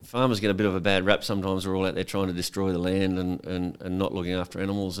farmers get a bit of a bad rap sometimes. We're all out there trying to destroy the land and not looking after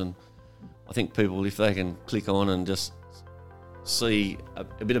animals. And I think people, if they can click on and just see a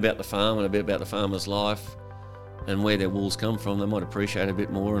bit about the farm and a bit about the farmer's life and where their wools come from, they might appreciate it a bit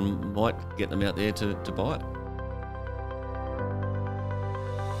more and might get them out there to buy it.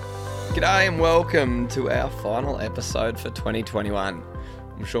 G'day and welcome to our final episode for 2021.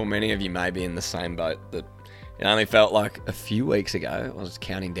 I'm sure many of you may be in the same boat that it only felt like a few weeks ago. I was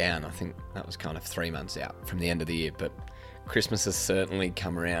counting down. I think that was kind of 3 months out from the end of the year, but Christmas has certainly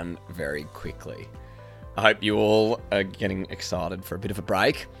come around very quickly. I hope you all are getting excited for a bit of a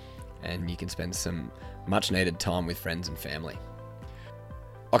break and you can spend some much needed time with friends and family.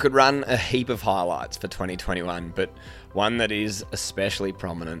 I could run a heap of highlights for 2021, but one that is especially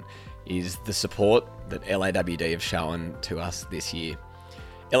prominent is the support that LAWD have shown to us this year.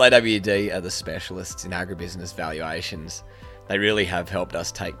 LAWD are the specialists in agribusiness valuations. They really have helped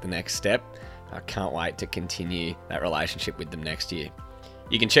us take the next step. I can't wait to continue that relationship with them next year.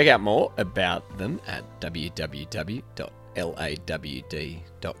 You can check out more about them at www.lawd.com.au.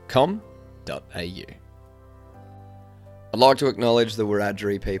 I'd like to acknowledge the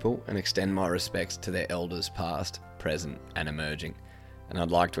Wiradjuri people and extend my respects to their elders past, present and emerging. And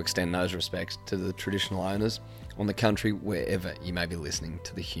I'd like to extend those respects to the traditional owners on the country wherever you may be listening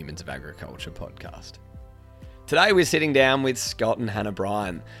to the Humans of Agriculture podcast. Today we're sitting down with Scott and Hannah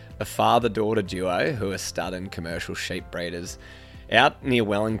Bryan, a father-daughter duo who are stud commercial sheep breeders out near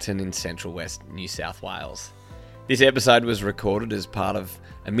Wellington in central west New South Wales. This episode was recorded as part of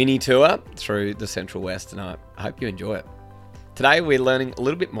a mini tour through the Central West and I hope you enjoy it. Today we're learning a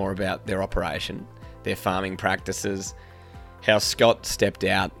little bit more about their operation, their farming practices, how Scott stepped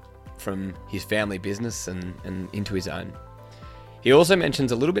out from his family business and into his own. He also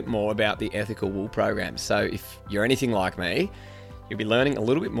mentions a little bit more about the ethical wool program. So if you're anything like me, you'll be learning a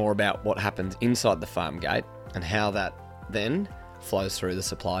little bit more about what happens inside the farm gate and how that then flows through the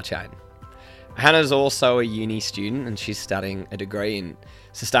supply chain. Hannah's also a uni student and she's studying a degree in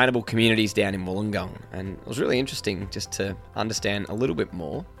sustainable communities down in Wollongong. And it was really interesting just to understand a little bit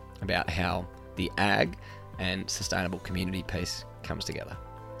more about how the ag and sustainable community piece comes together.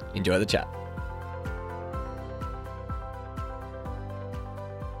 Enjoy the chat.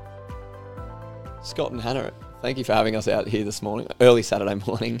 Scott and Hannah, thank you for having us out here this morning, early Saturday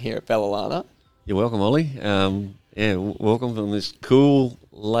morning here at Bellelana. You're welcome, Ollie. Welcome from this cool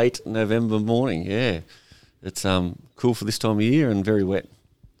late November morning. Yeah, it's cool for this time of year and very wet.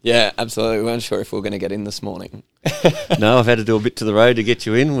 Yeah, absolutely. We weren't sure if we were going to get in this morning. No, I've had to do a bit to the road to get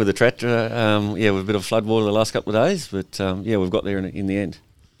you in with the tractor. With a bit of flood water the last couple of days, but we've got there in the end.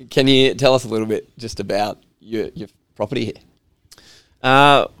 Can you tell us a little bit just about your property here?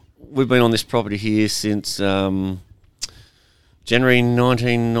 We've been on this property here since January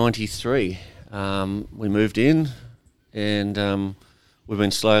 1993. We moved in and we've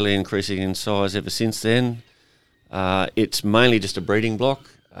been slowly increasing in size ever since then. It's mainly just a breeding block.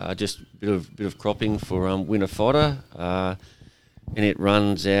 Just a bit of cropping for winter fodder, and it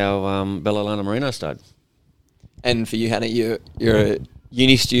runs our Bellelana Merino stud. And for you, Hannah, you're a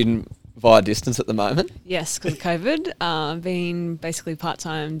uni student via distance at the moment? Yes, because of COVID. Been basically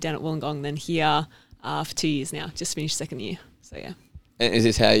part-time down at Wollongong, then here for 2 years now. Just finished second year, so yeah. And is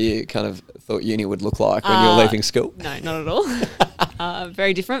this how you kind of thought uni would look like when you were leaving school? No, not at all.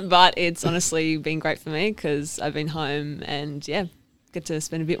 Very different, but it's honestly been great for me because I've been home and, get to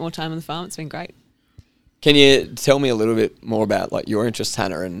spend a bit more time on the farm. It's been great. Can you tell me a little bit more about your interests,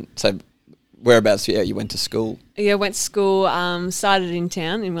 Hannah, and so whereabouts you went to school? Yeah, I went to school, started in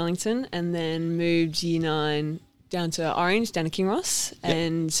town in Wellington and then moved year 9 down to Orange, down to Kinross,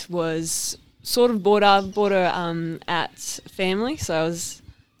 and was sort of border at family. So I was,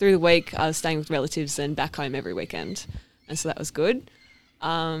 through the week, I was staying with relatives and back home every weekend. And so that was good.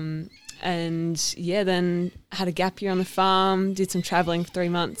 Then had a gap year on the farm, did some travelling for 3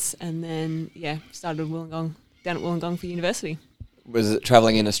 months, and then, started down at Wollongong for university. Was it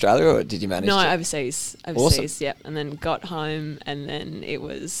travelling in Australia or did you manage No, overseas, awesome. Yeah. And then got home and then it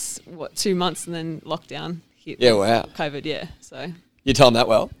was, 2 months and then lockdown hit. Yeah, wow. COVID, so. You timed that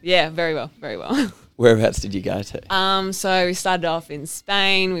well? Yeah, very well. Whereabouts did you go to? So we started off in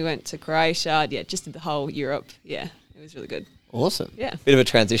Spain, we went to Croatia, just did the whole Europe. Yeah, it was really good. Awesome. Yeah. Bit of a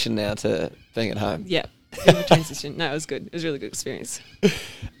transition now to being at home. Yeah, bit of a transition. No, it was good. It was a really good experience.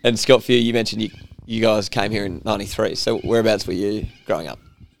 And Scott, for you mentioned you guys came here in 93. So whereabouts were you growing up?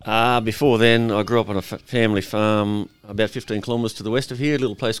 Before then, I grew up on a family farm about 15 kilometres to the west of here, a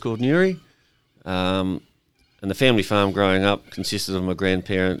little place called Newry. And the family farm growing up consisted of my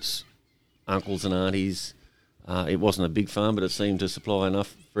grandparents, uncles and aunties. It wasn't a big farm, but it seemed to supply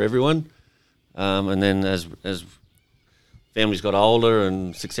enough for everyone. And then as families got older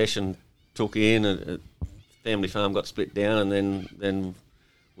and succession took in, a family farm got split down, and then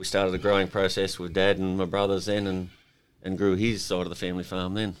we started a growing process with Dad and my brothers then, and grew his side of the family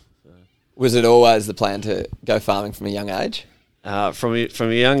farm then. So. Was it always the plan to go farming from a young age? From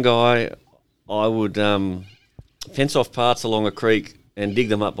a young guy, I would fence off parts along a creek and dig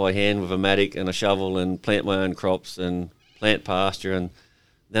them up by hand with a mattock and a shovel and plant my own crops and plant pasture, and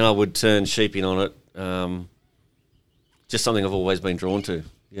then I would turn sheep in on it. Just something I've always been drawn to.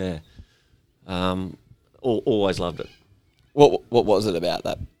 Yeah, always loved it. What was it about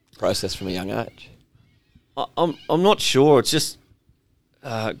that process from a young age? I'm not sure. It's just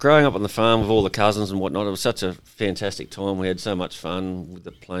growing up on the farm with all the cousins and whatnot. It was such a fantastic time. We had so much fun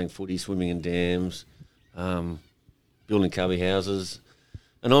with playing footy, swimming in dams, building cubby houses,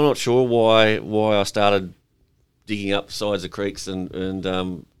 and I'm not sure why I started digging up sides of creeks and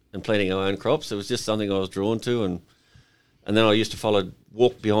planting our own crops. It was just something I was drawn to, and then I used to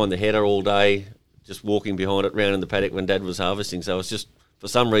walk behind the header all day, just walking behind it round in the paddock when Dad was harvesting. So I was just, for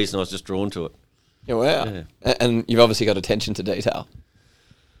some reason, I was just drawn to it. Yeah, wow. Yeah. And you've obviously got attention to detail.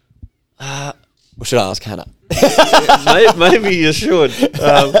 Or should I ask Hannah? Maybe you should.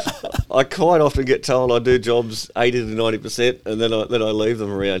 I quite often get told I do jobs 80 to 90%, and then I leave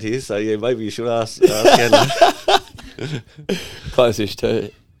them around here. So yeah, maybe you should ask Hannah. Close-ish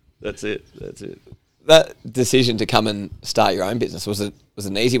too. That's it. That decision to come and start your own business, was it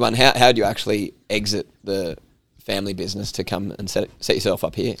an easy one? How did you actually exit the family business to come and set yourself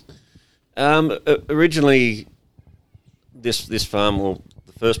up here? Originally, this farm, or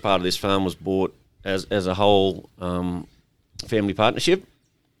the first part of this farm, was bought as a whole family partnership,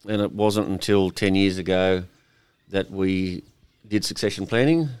 and it wasn't until 10 years ago that we did succession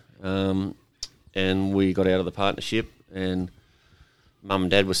planning, and we got out of the partnership, and Mum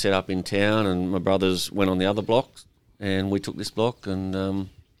and Dad were set up in town, and my brothers went on the other block, and we took this block and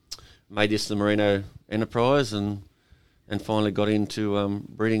made this the Merino enterprise, and finally got into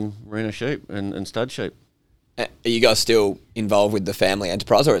breeding merino sheep and stud sheep. Are you guys still involved with the family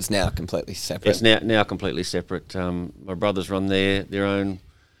enterprise, or it's now completely separate? It's now completely separate. My brothers run their own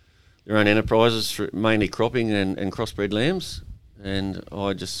enterprises, mainly cropping and crossbred lambs, and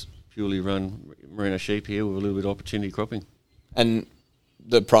I just purely run merino sheep here with a little bit of opportunity cropping. And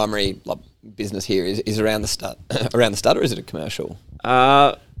the primary business here is around the stud, or is it a commercial?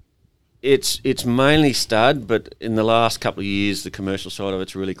 It's mainly stud, but in the last couple of years, the commercial side of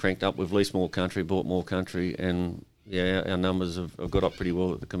it's really cranked up. We've leased more country, bought more country, and yeah, our numbers have got up pretty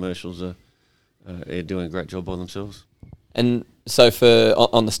well. The commercials are doing a great job by themselves. And so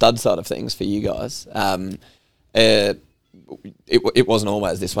on the stud side of things for you guys, it wasn't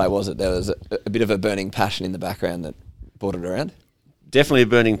always this way, was it? There was a bit of a burning passion in the background that brought it around? Definitely a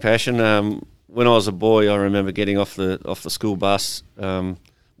burning passion. When I was a boy, I remember getting off the school bus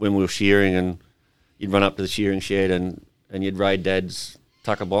when we were shearing, and you'd run up to the shearing shed and you'd raid Dad's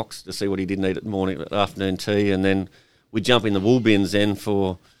tucker box to see what he didn't eat at morning, afternoon tea, and then we'd jump in the wool bins then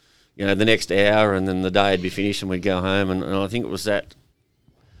for the next hour, and then the day would be finished and we'd go home, and I think it was that,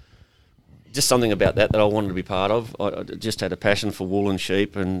 just something about that I wanted to be part of. I just had a passion for wool and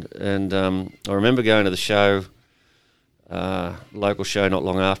sheep, and I remember going to the show, local show not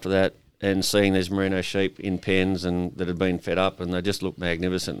long after that, and seeing these merino sheep in pens and that had been fed up, and they just looked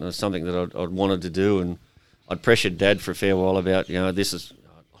magnificent. And it was something that I'd wanted to do, and I'd pressured Dad for a fair while about, I'd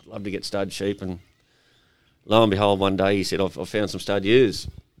love to get stud sheep, and lo and behold, one day he said, I've found some stud ewes,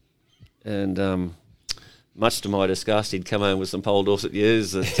 and much to my disgust, he'd come home with some Pole Dorset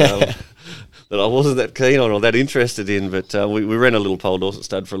ewes that that I wasn't that keen on or that interested in, but we ran a little Pole Dorset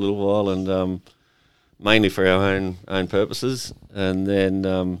stud for a little while, and mainly for our own purposes, and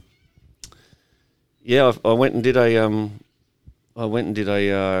then I went and did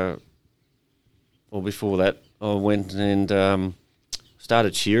before that I went and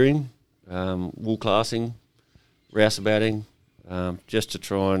started shearing, wool classing, rouseabouting, just to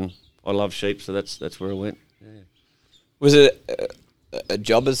try and, I love sheep, so that's where I went. Yeah. Was it a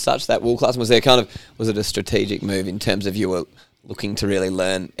job as such, that wool class? Was it a strategic move in terms of you were looking to really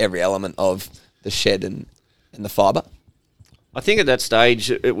learn every element of the shed and the fibre? I think at that stage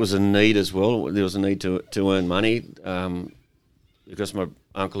it was a need as well. There was a need to earn money, because my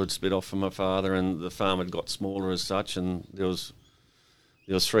uncle had split off from my father, and the farm had got smaller as such, and there was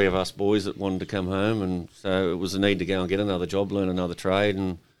three of us boys that wanted to come home, and so it was a need to go and get another job, learn another trade,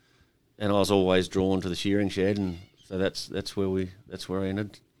 and I was always drawn to the shearing shed, and so that's where I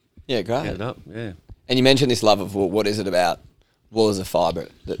ended. Yeah, great. Ended up, yeah. And you mentioned this love of wool. What is it about wool as a fibre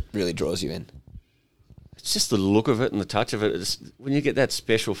that really draws you in? it's just the look of it and the touch of it. When you get that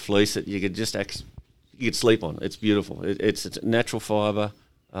special fleece that you could just you could sleep on. It's beautiful. It's natural fibre.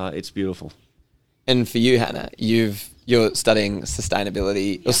 It's beautiful. And for you, Hannah, you're studying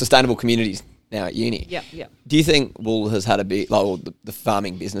sustainability or sustainable communities now at uni. Yeah. Do you think wool has had the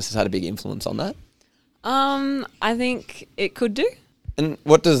farming business has had a big influence on that? I think it could do. And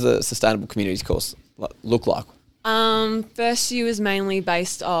what does the sustainable communities course look like? First year was mainly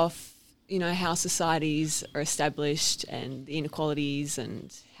based off, how societies are established and the inequalities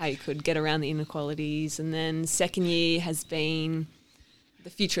and how you could get around the inequalities. And then second year has been the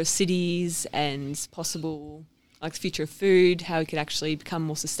future of cities and possible, like the future of food, how we could actually become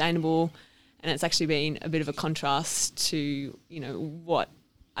more sustainable. And it's actually been a bit of a contrast to, what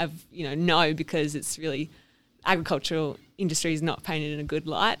I've, know, because it's really agricultural industry is not painted in a good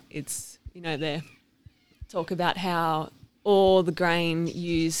light. It's, they talk about how all the grain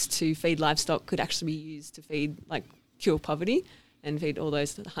used to feed livestock could actually be used to feed, cure poverty and feed all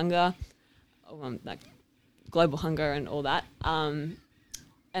those hunger, global hunger and all that.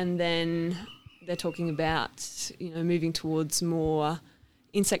 And then they're talking about, moving towards more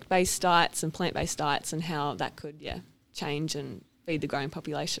insect-based diets and plant-based diets and how that could, change and feed the growing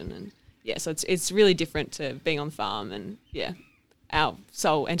population. And, so it's really different to being on the farm and, our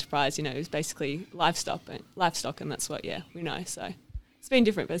sole enterprise, is basically livestock, and that's what, we know. So it's been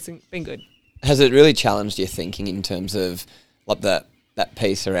different, but it's been good. Has it really challenged your thinking in terms of that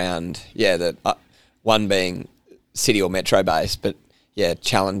piece around, the one being city or metro based, but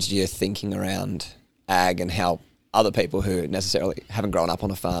challenged your thinking around ag and how other people who necessarily haven't grown up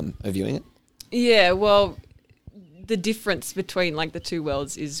on a farm are viewing it? Yeah, well, the difference between the two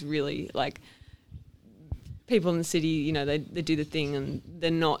worlds is really people in the city, they do the thing and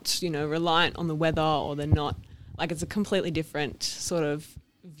they're not, reliant on the weather, or they're not, it's a completely different sort of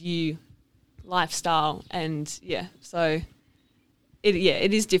view, lifestyle. And so it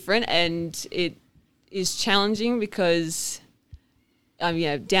is different, and it is challenging because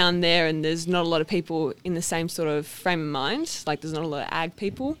down there, and there's not a lot of people in the same sort of frame of mind. There's not a lot of ag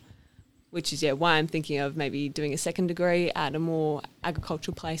people, which is why I'm thinking of maybe doing a second degree at a more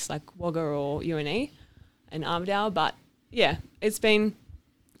agricultural place like Wagga or UNE and Armidale. But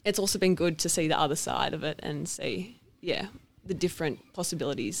it's also been good to see the other side of it and see the different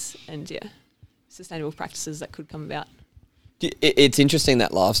possibilities and sustainable practices that could come about. It's interesting,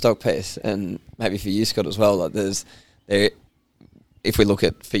 that livestock piece, and maybe for you, Scott, as well. If we look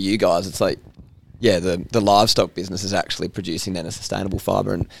at, for you guys, it's the livestock business is actually producing then a sustainable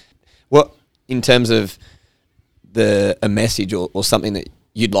fibre. And what, in terms of a message or something that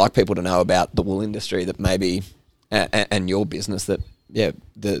you'd like people to know about the wool industry that maybe, and your business that,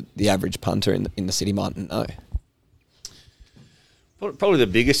 the average punter in the city mightn't know? Probably the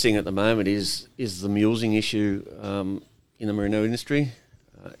biggest thing at the moment is the mulesing issue in the merino industry,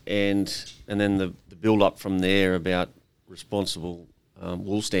 and then the build up from there about responsible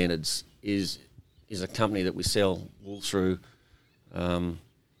wool standards is a company that we sell wool through,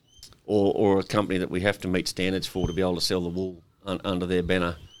 or a company that we have to meet standards for to be able to sell the wool under their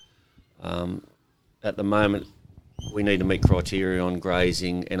banner. At the moment, we need to meet criteria on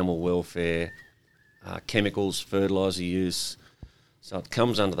grazing, animal welfare, chemicals, fertiliser use. So it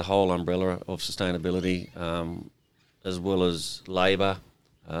comes under the whole umbrella of sustainability, as well as labour,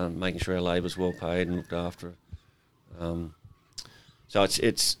 making sure our labour's well paid and looked after. So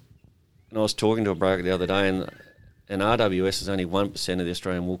it's. And I was talking to a broker the other day, and RWS is only 1% of the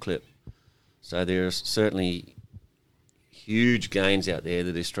Australian wool clip. So there are certainly huge gains out there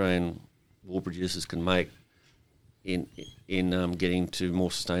that Australian wool producers can make in getting to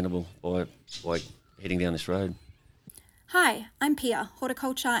more sustainable by heading down this road. Hi, I'm Pia,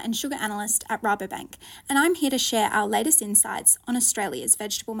 horticulture and sugar analyst at Rabobank, and I'm here to share our latest insights on Australia's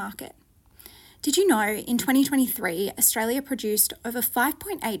vegetable market. Did you know in 2023, Australia produced over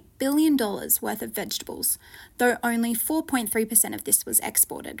 $5.8 billion worth of vegetables, though only 4.3% of this was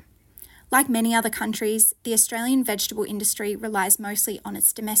exported? Like many other countries, the Australian vegetable industry relies mostly on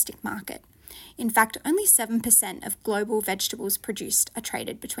its domestic market. In fact, only 7% of global vegetables produced are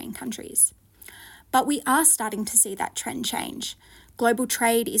traded between countries. But we are starting to see that trend change. Global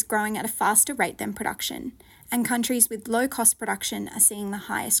trade is growing at a faster rate than production, and countries with low-cost production are seeing the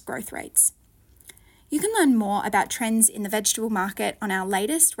highest growth rates. You can learn more about trends in the vegetable market on our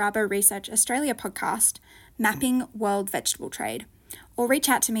latest Rabo Research Australia podcast, Mapping World Vegetable Trade, or reach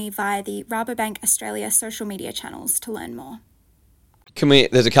out to me via the Rabobank Australia social media channels to learn more.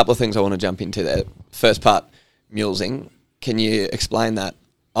 There's a couple of things I want to jump into there. First part, mulesing. Can you explain that?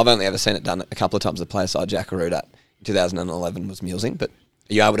 I've only ever seen it done a couple of times. The place I Jackaroo at in 2011 was mulesing, but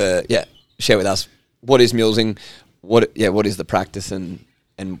are you able to share with us what is mulesing? What is the practice and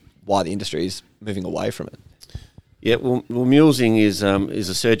why the industry is moving away from it? Yeah, well mulesing is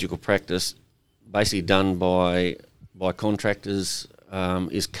a surgical practice, basically done by contractors.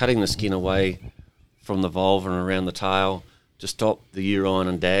 Is cutting the skin away from the vulva and around the tail to stop the urine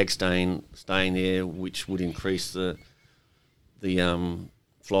and dag staying there, which would increase the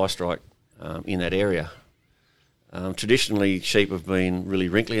fly strike in that area. Traditionally, sheep have been really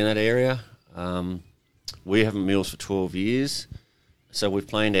wrinkly in that area. We haven't mulesed for 12 years, so we've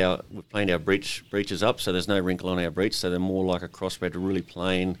planed our breeches up, so there's no wrinkle on our breech, so they're more like a crossbred, really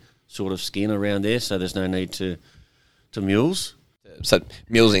plain sort of skin around there, so there's no need to mulese. So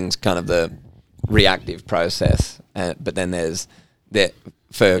mulesing's kind of the reactive process, but then there's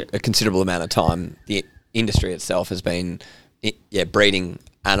for a considerable amount of time, the industry itself has been breeding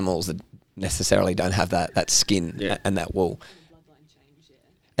animals that necessarily don't have that skin and that wool.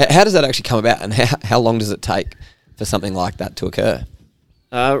 How does that actually come about, and how long does it take for something like that to occur?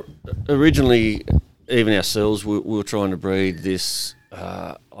 Originally, even ourselves, we were trying to breed this,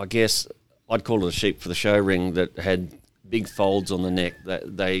 I guess I'd call it a sheep for the show ring that had big folds on the neck.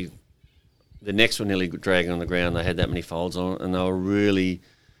 The necks were nearly dragging on the ground. They had that many folds on it, and they were really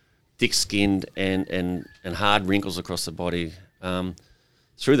thick-skinned and hard wrinkles across the body.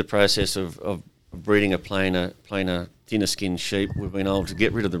 Through the process of breeding a plainer, thinner-skinned sheep, we've been able to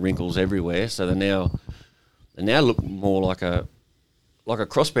get rid of the wrinkles everywhere. So they now look more like a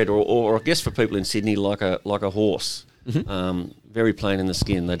crossbred, or I guess for people in Sydney, like a horse. Mm-hmm. Very plain in the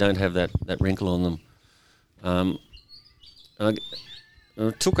skin. They don't have that wrinkle on them.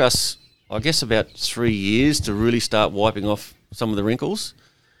 It took us, I guess, about 3 years to really start wiping off some of the wrinkles.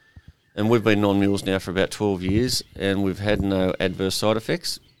 And we've been non-mulesed now for about 12 years, and we've had no adverse side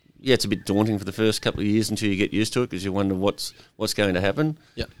effects. Yeah, it's a bit daunting for the first couple of years until you get used to it, because you wonder what's going to happen.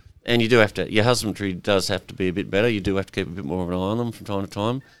 Yeah. And you do have to, your husbandry does have to be a bit better. You do have to keep a bit more of an eye on them from time to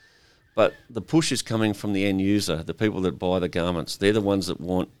time. But the push is coming from the end user, the people that buy the garments. They're the ones that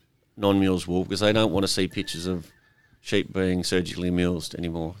want non-mulesed wool, because they don't want to see pictures of sheep being surgically mulesed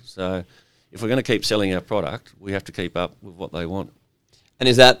anymore. So if we're going to keep selling our product, we have to keep up with what they want. And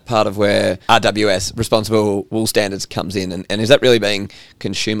is that part of where RWS, Responsible Wool Standards, comes in? And is that really being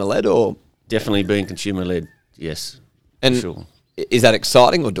consumer-led or? Definitely being consumer-led, yes. And sure. Is that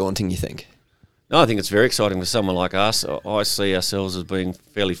exciting or daunting, you think? No, I think it's very exciting for someone like us. I see ourselves as being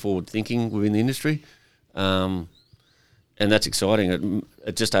fairly forward-thinking within the industry. And that's exciting.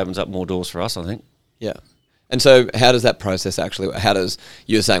 It just opens up more doors for us, I think. Yeah. And so how does that process actually,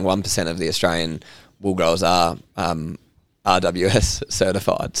 you were saying 1% of the Australian wool growers are RWS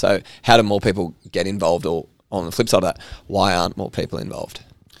certified. So how do more people get involved, or on the flip side of that, why aren't more people involved?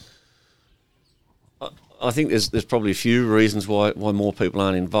 I think there's probably a few reasons why more people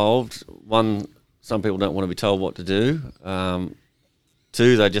aren't involved. One, some people don't want to be told what to do.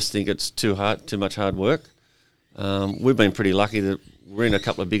 Two, they just think it's too much hard work. We've been pretty lucky that we're in a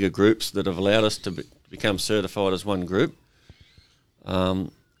couple of bigger groups that have allowed us to become certified as one group.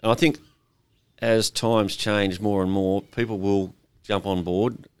 And I think as times change more and more, people will jump on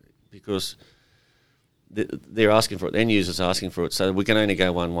board, because they're asking for it. The end users are asking for it, so we can only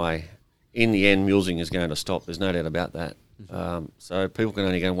go one way. In the end, mulesing is going to stop. There's no doubt about that. So people can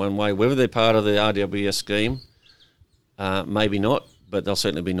only go one way. Whether they're part of the RWS scheme, maybe not, but they'll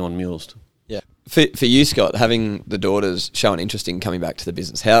certainly be non-mulesed. Yeah. For you, Scott, having the daughters show an interest in coming back to the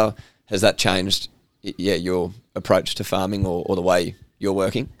business, how has that changed your approach to farming or the way you're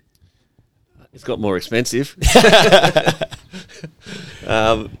working? It's got more expensive. Since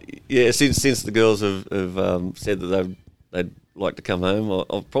the girls have said that they'd like to come home,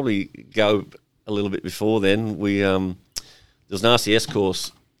 I'll probably go a little bit before then. There's an RCS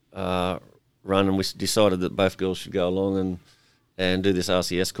course run, and we decided that both girls should go along and do this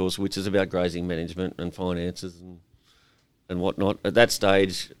RCS course, which is about grazing management and finances and whatnot. At that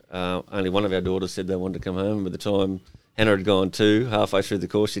stage, only one of our daughters said they wanted to come home. By the time Hannah had gone too, halfway through the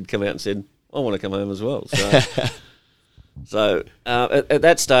course, she'd come out and said, I want to come home as well. So, at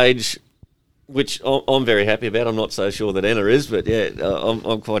that stage, which I'm very happy about, I'm not so sure that Anna is, but yeah,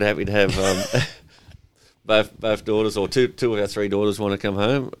 I'm quite happy to have both daughters, or two of our three daughters, want to come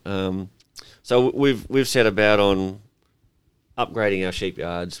home. So we've set about on upgrading our sheep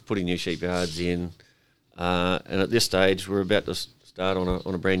yards, putting new sheep yards in, and at this stage, we're about to start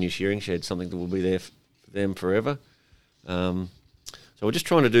on a brand new shearing shed, something that will be there for them forever. So we're just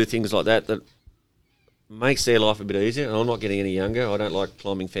trying to do things like that makes their life a bit easier. And I'm not getting any younger. I don't like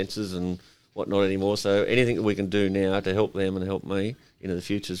climbing fences and whatnot anymore. So anything that we can do now to help them and help me into the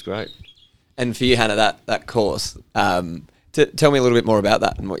future is great. And for you, Hannah, that course, tell me a little bit more about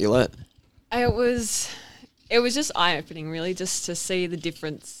that and what you learnt. It was just eye-opening, really, just to see the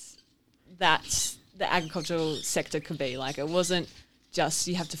difference that the agricultural sector could be. Like, it wasn't just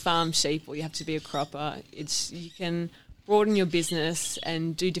you have to farm sheep or you have to be a cropper. It's you can broaden your business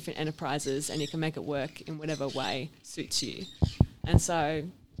and do different enterprises, and you can make it work in whatever way suits you. And so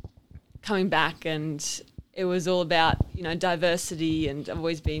coming back, and it was all about, you know, diversity, and I've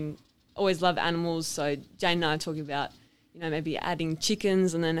always loved animals. So Jane and I are talking about, you know, maybe adding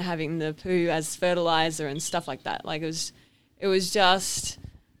chickens and then having the poo as fertilizer and stuff like that. Like, it was just,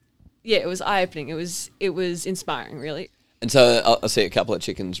 yeah, it was eye-opening. It was inspiring, really. And so I see a couple of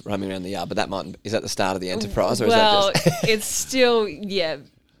chickens roaming around the yard, but is that the start of the enterprise, or well, is that just... it's still,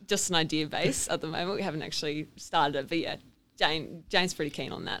 just an idea base at the moment. We haven't actually started it, but yeah, Jane's pretty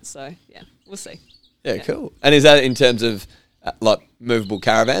keen on that. So yeah, we'll see. Yeah, cool. And is that in terms of like movable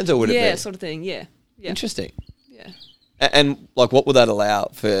caravans, or would it be? Yeah, sort of thing. Yeah. Interesting. Yeah. And like, what would that allow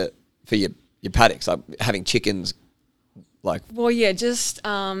for your paddocks? Like having chickens, like. Well, yeah, just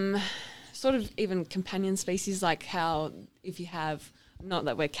sort of even companion species, like how if you have, not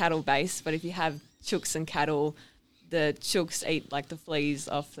that we're cattle based, but if you have chooks and cattle, the chooks eat like the fleas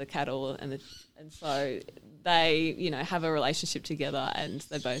off the cattle, and so they, you know, have a relationship together, and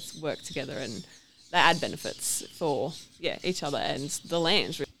they both work together, and they add benefits for each other and the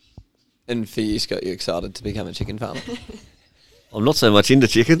land. And for you, Scott, you excited to become a chicken farmer? I'm not so much into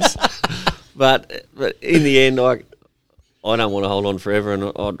chickens, but in the end, I don't want to hold on forever,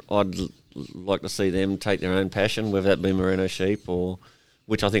 and I'd like to see them take their own passion, whether that be merino sheep or,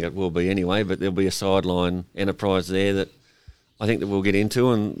 which I think it will be anyway, but there'll be a sideline enterprise there that I think that we'll get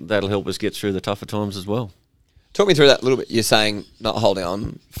into, and that'll help us get through the tougher times as well. Talk me through that a little bit. You're saying not holding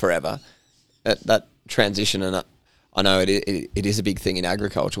on forever. That transition, and I know it is a big thing in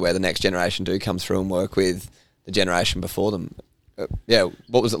agriculture where the next generation do come through and work with the generation before them.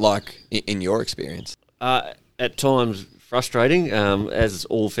 What was it like in your experience? At times frustrating, as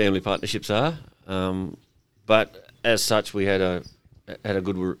all family partnerships are, but as such we had a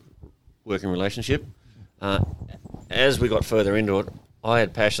good working relationship. As we got further into it, I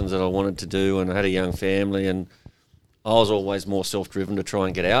had passions that I wanted to do, and I had a young family, and I was always more self-driven to try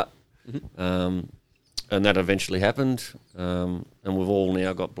and get out. Mm-hmm. And that eventually happened, and we've all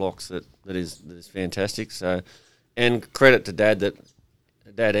now got blocks that is fantastic. So, and credit to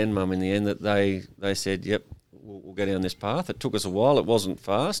Dad and Mum in the end, that they said, yep, we'll go down this path. It took us a while. It wasn't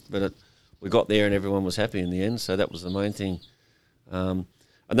fast, but we got there, and everyone was happy in the end. So that was the main thing, and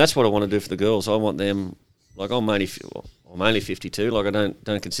that's what I want to do for the girls. I want them, like I'm only 52. Like I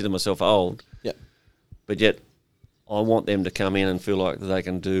don't consider myself old. Yeah, but yet I want them to come in and feel like they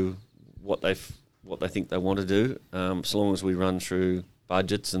can do what they think they want to do, so long as we run through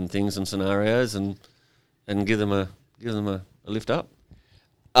budgets and things and scenarios and give them a lift up.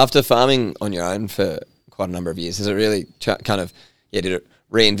 After farming on your own for quite a number of years, has it really did it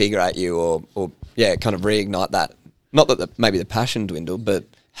reinvigorate you or kind of reignite that? Not that maybe the passion dwindled, but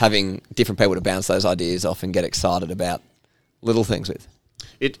having different people to bounce those ideas off and get excited about little things with.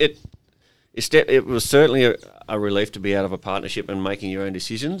 It was certainly a relief to be out of a partnership and making your own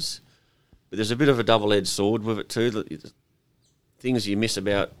decisions. But there's a bit of a double-edged sword with it too. Things you miss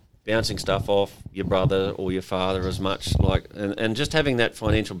about bouncing stuff off your brother or your father as much, and just having that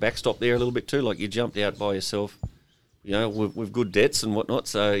financial backstop there a little bit too. Like you jumped out by yourself, you know, with good debts and whatnot.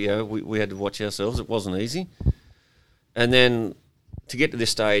 So you know, we had to watch ourselves. It wasn't easy. And then to get to this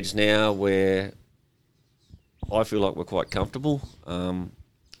stage now where I feel like we're quite comfortable, and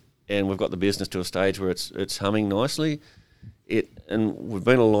we've got the business to a stage where it's humming nicely. And we've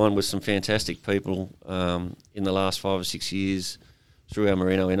been aligned with some fantastic people in the last 5 or 6 years through our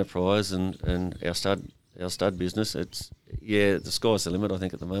Merino enterprise and our stud business. The sky's the limit, I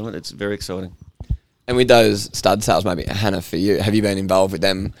think, at the moment. It's very exciting. And with those stud sales, maybe Hannah, for you, have you been involved with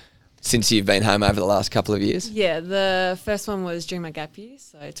them since you've been home over the last couple of years? Yeah, the first one was during my gap year,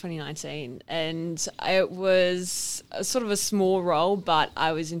 so 2019, and it was sort of a small role, but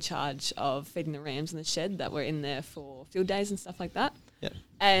I was in charge of feeding the rams in the shed that were in there for field days and stuff like that. Yeah.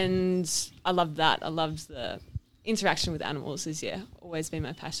 And I loved that. I loved the interaction with animals is, always been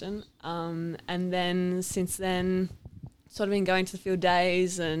my passion. And then since then, sort of been going to the field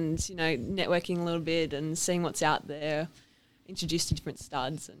days and, you know, networking a little bit and seeing what's out there, introduced to different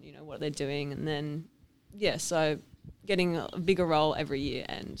studs and, you know, what they're doing. And then, so getting a bigger role every year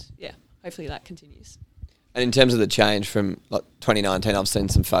and, hopefully that continues. And in terms of the change from 2019, I've seen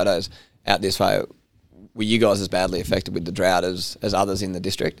some photos out this way. Were you guys as badly affected with the drought as others in the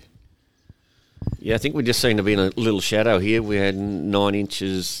district? Yeah, I think we just seem to be in a little shadow here. We had 9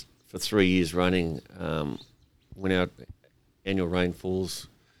 inches for 3 years running when our annual rainfalls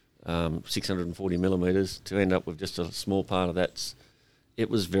 640 millimetres, to end up with just a small part of that. It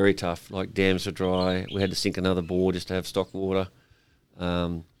was very tough. Like, dams were dry. We had to sink another bore just to have stock water.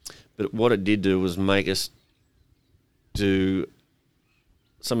 But what it did do was make us do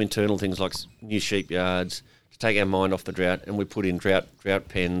some internal things like new sheep yards to take our mind off the drought, and we put in drought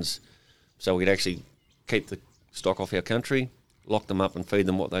pens so we could actually keep the stock off our country, lock them up and feed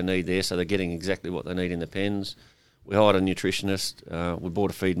them what they need there, so they're getting exactly what they need in the pens. We hired a nutritionist. We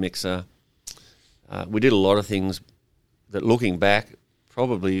bought a feed mixer. We did a lot of things that, looking back,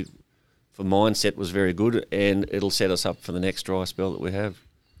 probably for mindset was very good, and it'll set us up for the next dry spell that we have.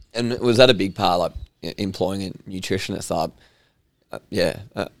 And was that a big part, like employing a nutritionist?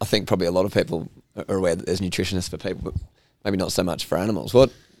 I think probably a lot of people are aware that there's nutritionists for people, but maybe not so much for animals.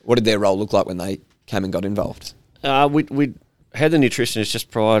 What did their role look like when they came and got involved? We had the nutritionist just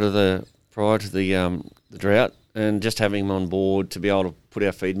prior to the drought, and just having him on board to be able to put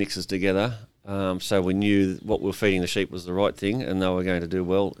our feed mixes together, so we knew what we were feeding the sheep was the right thing, and they were going to do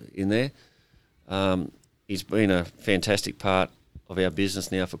well in there. He's been a fantastic part of our business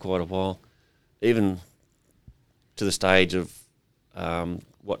now for quite a while, even to the stage of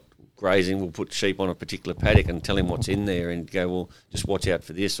what grazing. We'll put sheep on a particular paddock and tell him what's in there and go, well, just watch out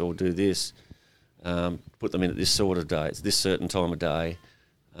for this or do this. Put them in at this sort of day, it's this certain time of day.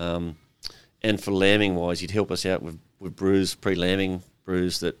 And for lambing wise, you'd help us out with brews, pre-lambing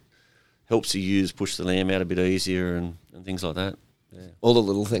brews that helps the ewes push the lamb out a bit easier and things like that. Yeah. All the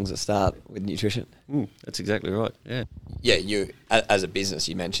little things that start with nutrition. That's exactly right, yeah. Yeah, you, as a business,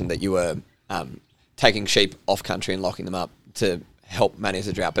 you mentioned that you were taking sheep off country and locking them up to help manage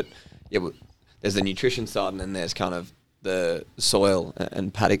the drought. But yeah, there's the nutrition side, and then there's kind of the soil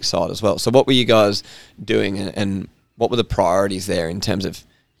and paddock side as well. So what were you guys doing, and what were the priorities there in terms of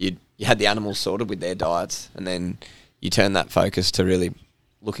you had the animals sorted with their diets, and then you turned that focus to really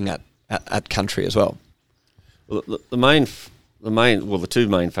looking at country as well? Well, the two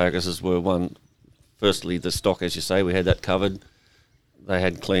main focuses were, one, firstly, the stock, as you say, we had that covered. They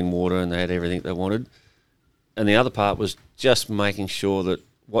had clean water and they had everything they wanted. And the other part was just making sure that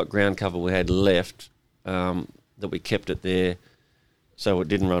what ground cover we had left, that we kept it there so it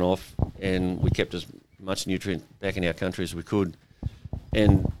didn't run off, and we kept as much nutrient back in our country as we could.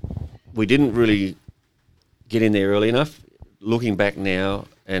 And we didn't really get in there early enough. Looking back now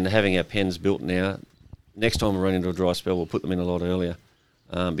and having our pens built now, next time we run into a dry spell, we'll put them in a lot earlier,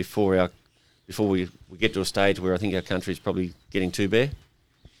 before we get to a stage where I think our country's probably getting too bare.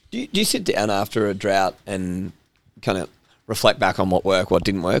 Do you sit down after a drought and kind of reflect back on what worked, what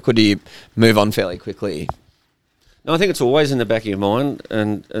didn't work, or do you move on fairly quickly? No, I think it's always in the back of your mind,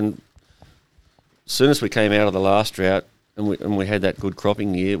 and as soon as we came out of the last drought and we had that good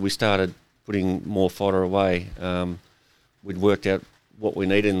cropping year, we started putting more fodder away. We'd worked out what we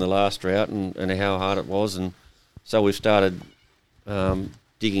needed in the last drought and how hard it was, and so we've started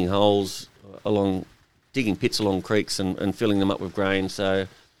digging pits along creeks and filling them up with grain. So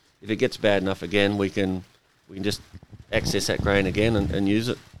if it gets bad enough again, we can just access that grain again and use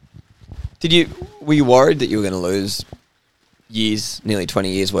it. Were you worried that you were going to lose nearly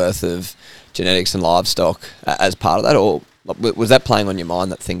 20 years worth of genetics and livestock as part of that, or was that playing on your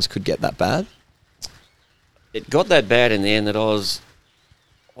mind that things could get that bad? It got that bad in the end that I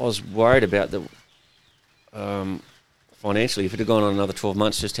was worried about the financially. If it had gone on another 12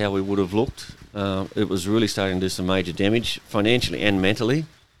 months, just how we would have looked. It was really starting to do some major damage financially and mentally.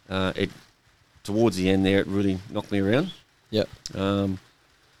 Towards the end there, it really knocked me around. Yep. And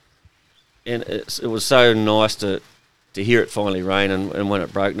it was so nice to hear it finally rain, and when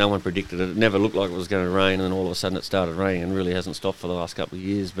it broke, no one predicted it. It never looked like it was going to rain, and all of a sudden it started raining, and really hasn't stopped for the last couple of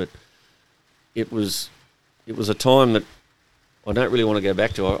years. But it was a time that I don't really want to go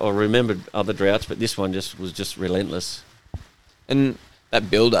back to. I remembered other droughts, but this one was just relentless. And that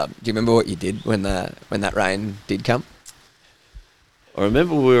build-up, do you remember what you did when that rain did come? I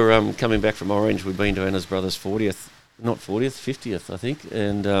remember we were coming back from Orange. We'd been to Anna's brother's 50th, I think,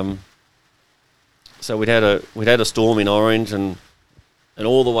 and so we'd had a storm in Orange, and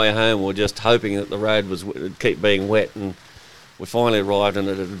all the way home we were just hoping that the road would keep being wet, and we finally arrived, and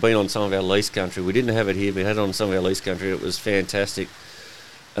it had been on some of our lease country. We didn't have it here, but we had it on some of our lease country. It was fantastic.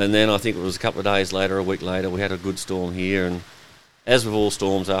 And then I think it was a couple of days later, a week later, we had a good storm here, and as with all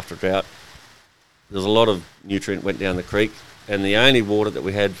storms after drought, there's a lot of nutrient went down the creek, and the only water that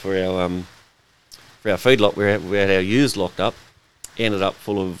we had for our feedlot, we had our ewes locked up, ended up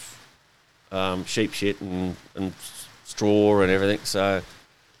full of sheep shit and straw and everything. So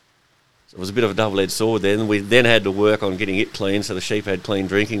it was a bit of a double-edged sword then. We then had to work on getting it clean so the sheep had clean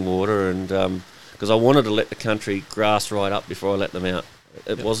drinking water, and because I wanted to let the country grass right up before I let them out.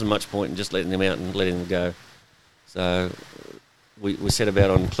 It wasn't much point in just letting them out and letting them go. So we set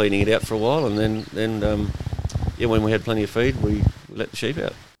about on cleaning it out for a while, and then when we had plenty of feed, we let the sheep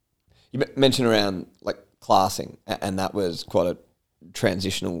out. You mentioned around like classing, and that was quite a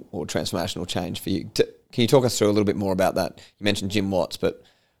transitional or transformational change for you. Can you talk us through a little bit more about that? You mentioned Jim Watts, but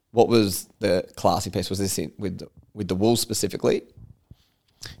what was the classing piece? Was this with the wool specifically?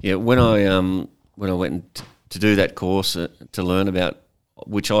 Yeah, when I went to do that course to learn about,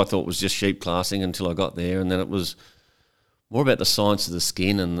 which I thought was just sheep classing until I got there, and then it was more about the science of the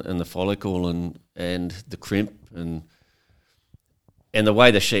skin and the follicle and the crimp and the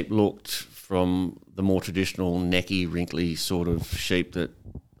way the sheep looked from the more traditional necky, wrinkly sort of sheep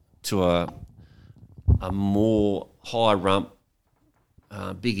to a more high rump,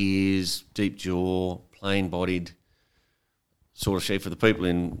 big ears, deep jaw, plain bodied sort of sheep. For the people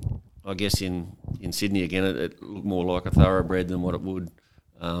in Sydney again, it looked more like a thoroughbred than what it would.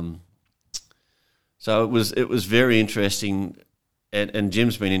 So it was very interesting, and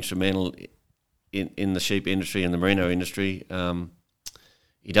Jim's been instrumental in the sheep industry and the merino industry.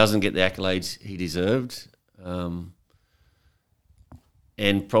 He doesn't get the accolades he deserved, and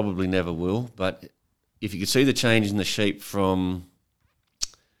probably never will. But if you could see the change in the sheep from,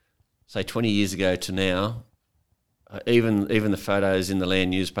 say, 20 years ago to now, even the photos in the Land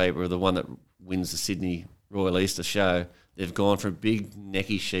newspaper of the one that wins the Sydney Royal Easter Show, they've gone from big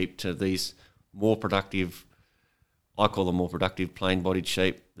necky sheep to these more productive, I call them more productive, plain-bodied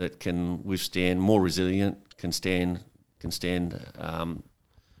sheep that can withstand, more resilient, can stand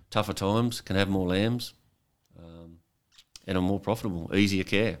tougher times, can have more lambs, and are more profitable, easier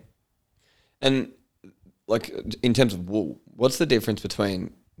care. And like in terms of wool, what's the difference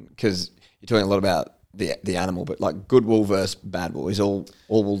between, because you're talking a lot about the animal, but like good wool versus bad wool, is all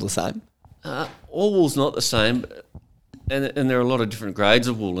wool the same? All wool's not the same, and there are a lot of different grades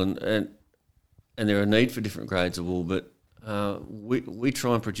of wool, and there are a need for different grades of wool, but we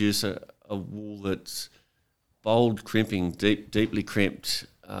try and produce a wool that's bold, crimping, deeply crimped,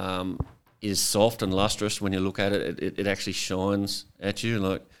 is soft and lustrous. When you look at it, it actually shines at you.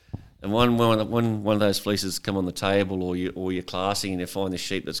 Like, and one of those fleeces come on the table, or you're classing and you find this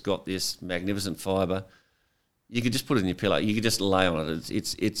sheep that's got this magnificent fibre, you could just put it in your pillow. You could just lay on it.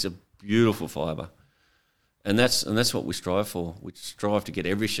 It's a beautiful fibre, and that's what we strive for. We strive to get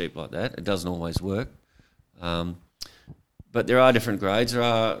every sheep like that. It doesn't always work, but there are different grades.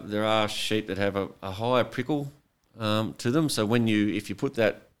 There are sheep that have a higher prickle to them. So if you put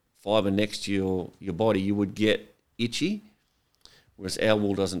that fibre next to your body, you would get itchy. Whereas our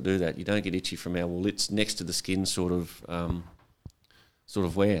wool doesn't do that. You don't get itchy from our wool. It's next to the skin sort of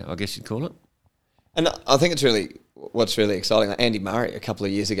wear, I guess you'd call it. And I think what's really exciting, like Andy Murray a couple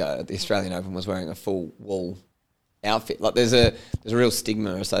of years ago at the Australian Open was wearing a full wool outfit. Like there's a real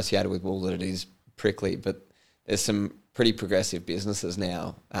stigma associated with wool that it is prickly, but there's some pretty progressive businesses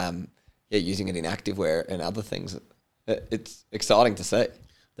now using it in activewear and other things. It's exciting to see.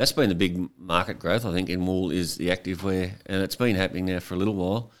 That's been the big market growth, I think, in wool is the activewear, and it's been happening now for a little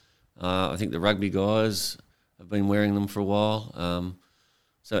while. I think the rugby guys have been wearing them for a while.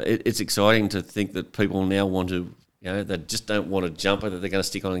 So it's exciting to think that people now want to, they just don't want a jumper that they're going to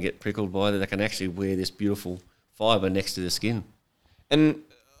stick on and get prickled by, that they can actually wear this beautiful fibre next to their skin. And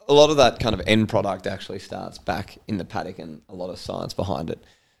a lot of that kind of end product actually starts back in the paddock, and a lot of science behind it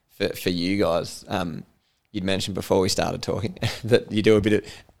for you guys. You'd mentioned before we started talking that you do a bit of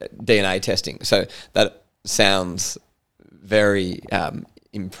DNA testing. So that sounds very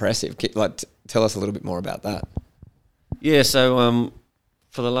impressive. Like, tell us a little bit more about that. Yeah, so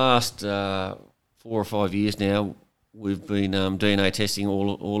for the last 4 or 5 years now, we've been DNA testing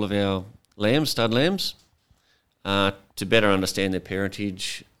all of our lambs, stud lambs, to better understand their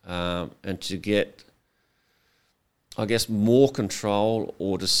parentage and to get, I guess, more control,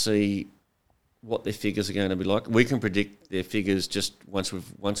 or to see what their figures are going to be like. We can predict their figures just once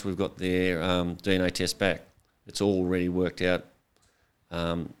we've got their DNA test back. It's already worked out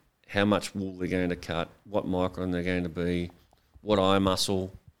how much wool they're going to cut, what micron they're going to be, what eye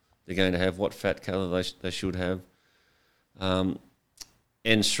muscle they're going to have, what fat colour they should have. And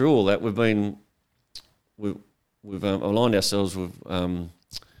through all that, we've aligned ourselves with a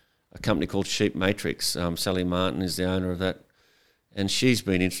company called Sheep Matrix. Sally Martin is the owner of that. And she's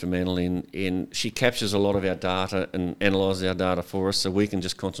been instrumental in she captures a lot of our data and analyses our data for us, so we can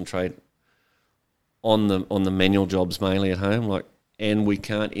just concentrate on the manual jobs mainly at home. And we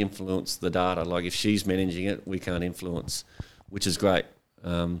can't influence the data. Like, if she's managing it, we can't influence, which is great.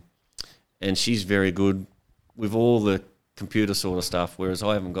 And she's very good with all the computer sort of stuff, whereas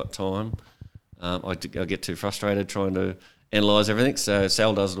I haven't got time. I get too frustrated trying to analyse everything. So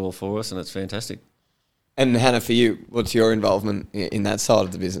Sal does it all for us, and it's fantastic. And Hannah, for you, what's your involvement in that side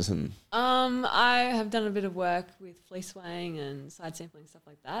of the business? And I have done a bit of work with fleece weighing and side sampling, stuff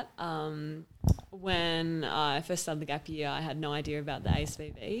like that. When I first started the gap year, I had no idea about the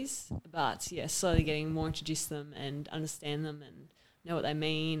ASVVs, but yeah, slowly getting more introduced to them and understand them and know what they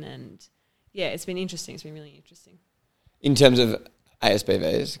mean. And yeah, it's been interesting. It's been really interesting. in terms of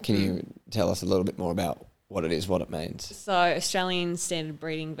ASBVs, can you tell us a little bit more about what it is, what it means? So Australian Standard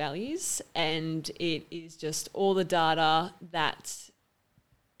Breeding Values, and it is just all the data that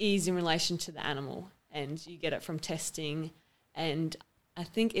is in relation to the animal, and you get it from testing, and I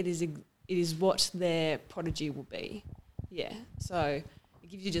think it is what their prodigy will be. Yeah, so it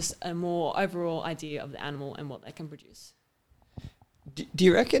gives you just a more overall idea of the animal and what they can produce. Do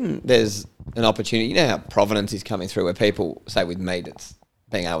you reckon there's an opportunity? You know how provenance is coming through, where people say with meat, it's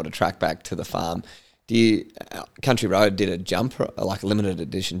being able to track back to the farm. Country Road did a jumper, like a limited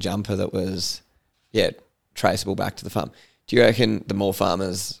edition jumper that was, traceable back to the farm. Do you reckon the more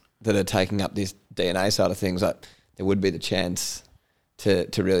farmers that are taking up this DNA side of things, like there would be the chance to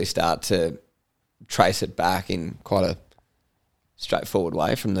really start to trace it back in quite a straightforward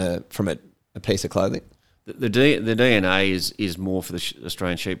way from a piece of clothing? The DNA is more for the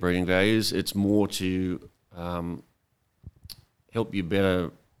Australian sheep breeding values. It's more to help you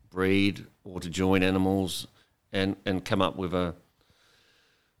better breed or to join animals and come up with your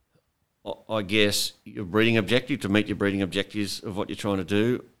breeding objective, to meet your breeding objectives of what you're trying to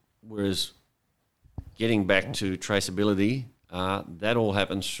do. Whereas getting back to traceability, that all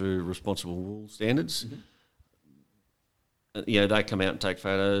happens through responsible wool standards. Mm-hmm. They come out and take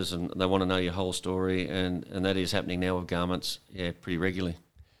photos and they want to know your whole story, and that is happening now with garments, pretty regularly.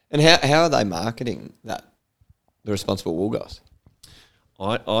 And how are they marketing that, the responsible wool guys?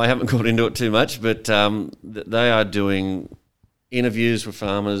 I haven't got into it too much, but they are doing interviews with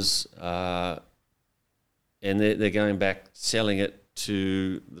farmers, and they're going back selling it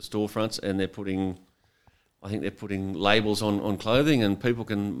to the storefronts, and they're putting labels on clothing, and people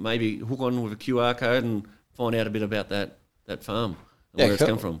can maybe hook on with a QR code and find out a bit about that farm and where it's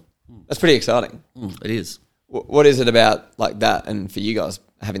come from. That's pretty exciting. It is. What is it about like that, and for you guys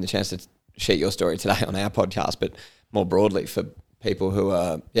having the chance to share your story today on our podcast, but more broadly for people who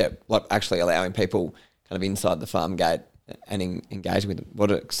are, like actually allowing people kind of inside the farm gate and engage with them? What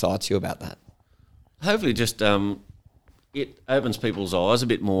excites you about that? Hopefully just it opens people's eyes a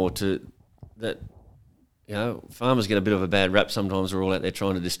bit more to that. Farmers get a bit of a bad rap sometimes. They're all out there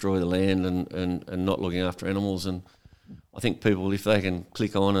trying to destroy the land and not looking after animals. And I think people, if they can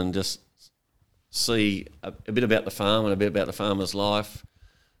click on and just see a bit about the farm and a bit about the farmer's life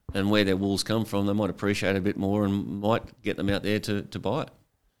and where their wool's come from, they might appreciate it a bit more and might get them out there to buy it.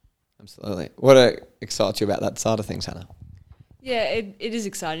 Absolutely. What excites you about that side of things, Hannah? Yeah, it is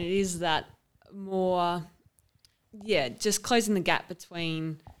exciting. It is that more, just closing the gap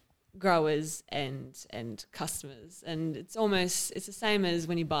between growers and customers. And it's the same as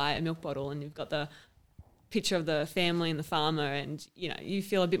when you buy a milk bottle and you've got the picture of the family and the farmer, and you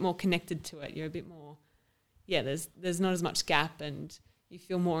feel a bit more connected to it. You're a bit more, there's not as much gap, and you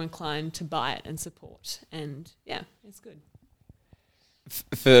feel more inclined to buy it and support. And it's good.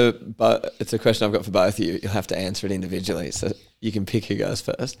 It's a question I've got for both of you. You'll have to answer it individually, so you can pick who goes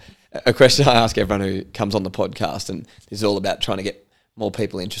first. A question I ask everyone who comes on the podcast, and this is all about trying to get more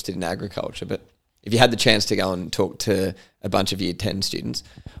people interested in agriculture. But if you had the chance to go and talk to a bunch of Year 10 students,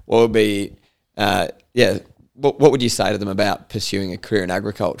 what would be, what would you say to them about pursuing a career in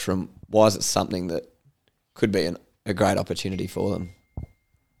agriculture, and why is it something that could be a great opportunity for them?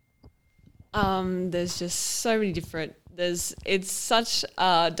 There's just so many different. It's such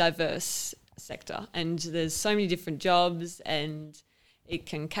a diverse sector, and there's so many different jobs, and it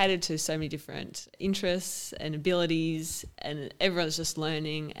can cater to so many different interests and abilities, and everyone's just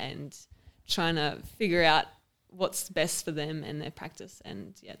learning and trying to figure out what's best for them and their practice.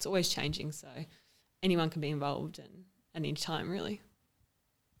 And it's always changing, so anyone can be involved at any time, really.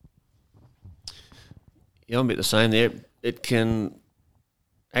 Yeah, I'm a bit the same there.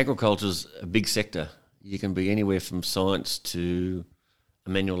 Agriculture's a big sector. You can be anywhere from science to a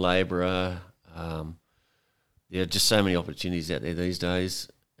manual labourer. There are just so many opportunities out there these days,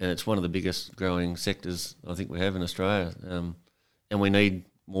 and it's one of the biggest growing sectors I think we have in Australia. And we need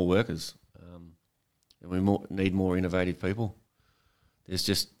more workers, and we need more innovative people. There's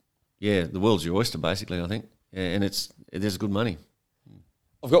just, the world's your oyster, basically, I think, and there's good money.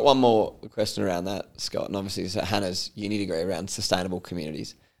 I've got one more question around that, Scott, and obviously so Hannah's uni degree around sustainable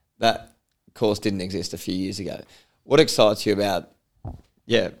communities. That course didn't exist a few years ago. What excites you about,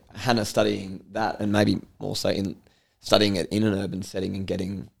 Hannah studying that, and maybe more so in studying it in an urban setting and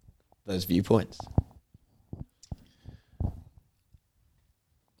getting those viewpoints?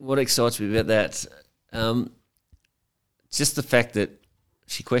 What excites me about that, just the fact that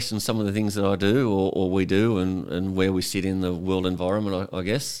she questions some of the things that I do or we do and where we sit in the world environment, I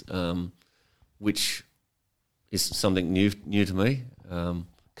guess, which is something new to me,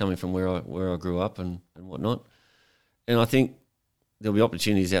 coming from where I grew up and whatnot. And I think there'll be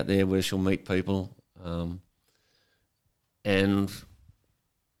opportunities out there where she'll meet people, and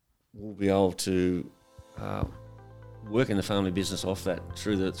we'll be able to work in the family business off that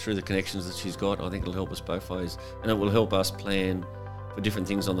through the connections that she's got. I think it'll help us both ways, and it will help us plan for different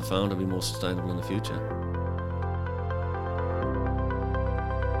things on the farm to be more sustainable in the future.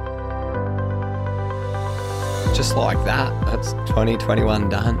 Just like that, that's 2021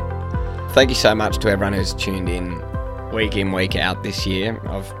 done. Thank you so much to everyone who's tuned in, week out this year.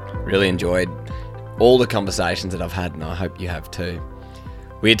 I've really enjoyed all the conversations that I've had, and I hope you have too.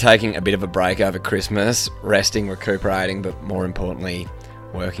 We're taking a bit of a break over Christmas, resting, recuperating, but more importantly,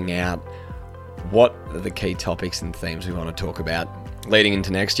 working out what are the key topics and themes we want to talk about leading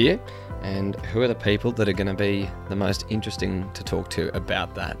into next year, and who are the people that are going to be the most interesting to talk to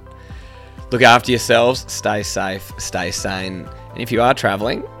about that. Look after yourselves, stay safe, stay sane, and if you are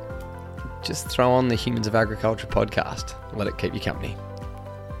travelling, just throw on the Humans of Agriculture podcast. Let it keep you company.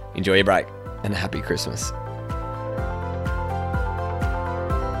 Enjoy your break, and a happy Christmas.